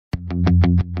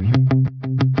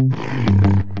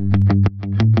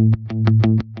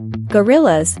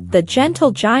Gorillas, the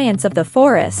gentle giants of the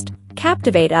forest,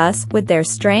 captivate us with their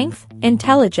strength,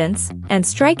 intelligence, and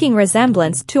striking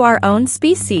resemblance to our own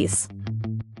species.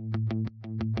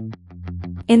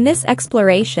 In this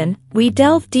exploration, we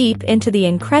delve deep into the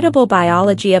incredible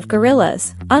biology of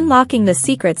gorillas, unlocking the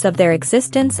secrets of their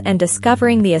existence and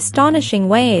discovering the astonishing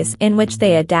ways in which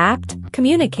they adapt,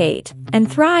 communicate, and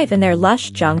thrive in their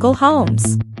lush jungle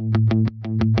homes.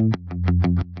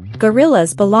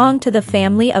 Gorillas belong to the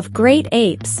family of great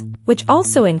apes, which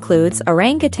also includes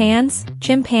orangutans,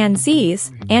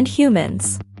 chimpanzees, and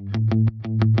humans.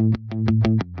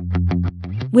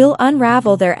 We'll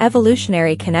unravel their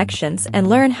evolutionary connections and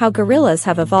learn how gorillas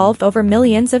have evolved over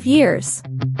millions of years.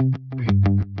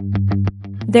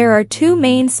 There are two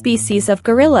main species of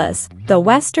gorillas, the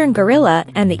western gorilla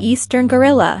and the eastern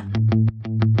gorilla.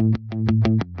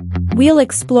 We'll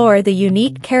explore the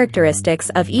unique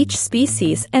characteristics of each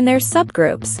species and their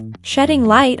subgroups, shedding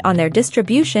light on their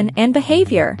distribution and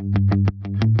behavior.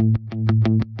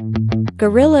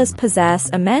 Gorillas possess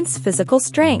immense physical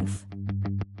strength.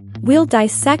 We'll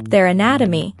dissect their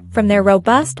anatomy, from their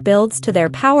robust builds to their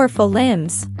powerful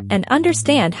limbs, and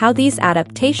understand how these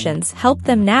adaptations help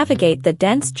them navigate the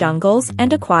dense jungles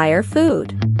and acquire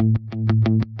food.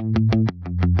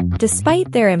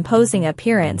 Despite their imposing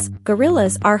appearance,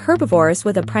 gorillas are herbivores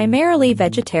with a primarily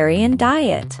vegetarian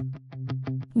diet.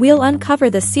 We'll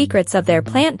uncover the secrets of their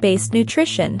plant-based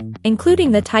nutrition,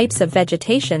 including the types of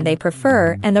vegetation they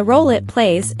prefer and the role it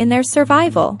plays in their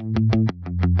survival.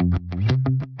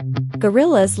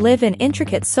 Gorillas live in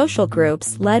intricate social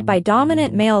groups led by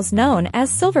dominant males known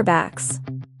as silverbacks.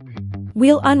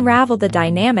 We'll unravel the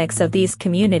dynamics of these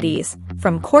communities,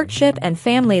 from courtship and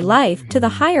family life to the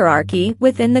hierarchy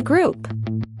within the group.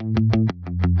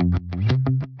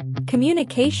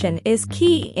 Communication is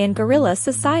key in gorilla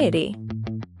society.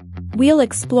 We'll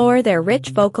explore their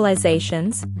rich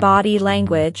vocalizations, body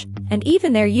language, and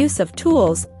even their use of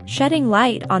tools, shedding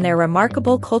light on their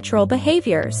remarkable cultural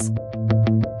behaviors.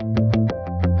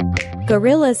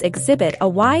 Gorillas exhibit a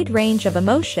wide range of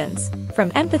emotions,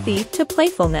 from empathy to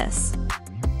playfulness.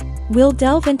 We'll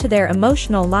delve into their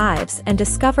emotional lives and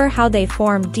discover how they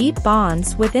form deep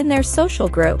bonds within their social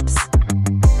groups.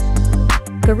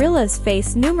 Gorillas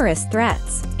face numerous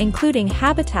threats, including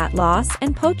habitat loss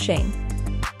and poaching.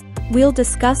 We'll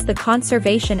discuss the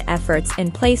conservation efforts in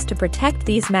place to protect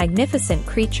these magnificent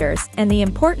creatures and the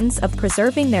importance of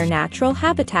preserving their natural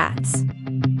habitats.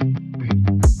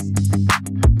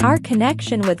 Our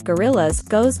connection with gorillas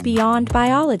goes beyond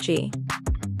biology.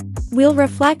 We'll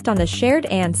reflect on the shared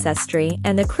ancestry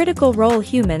and the critical role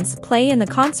humans play in the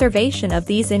conservation of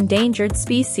these endangered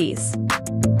species.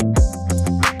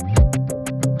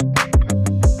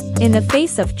 In the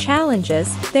face of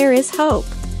challenges, there is hope.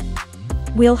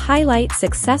 We'll highlight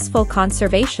successful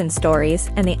conservation stories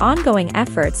and the ongoing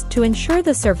efforts to ensure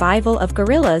the survival of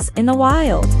gorillas in the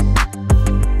wild.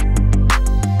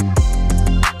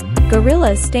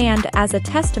 Gorillas stand as a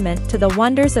testament to the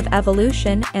wonders of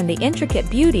evolution and the intricate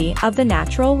beauty of the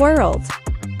natural world.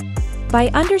 By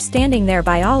understanding their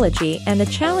biology and the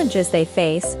challenges they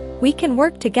face, we can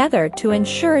work together to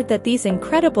ensure that these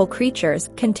incredible creatures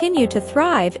continue to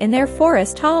thrive in their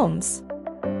forest homes.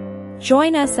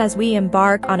 Join us as we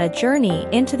embark on a journey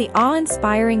into the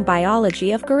awe-inspiring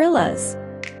biology of gorillas.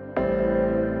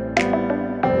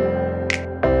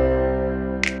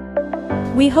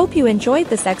 We hope you enjoyed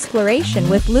this exploration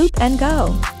with Loop and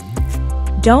Go.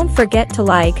 Don't forget to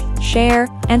like, share,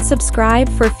 and subscribe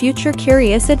for future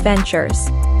curious adventures.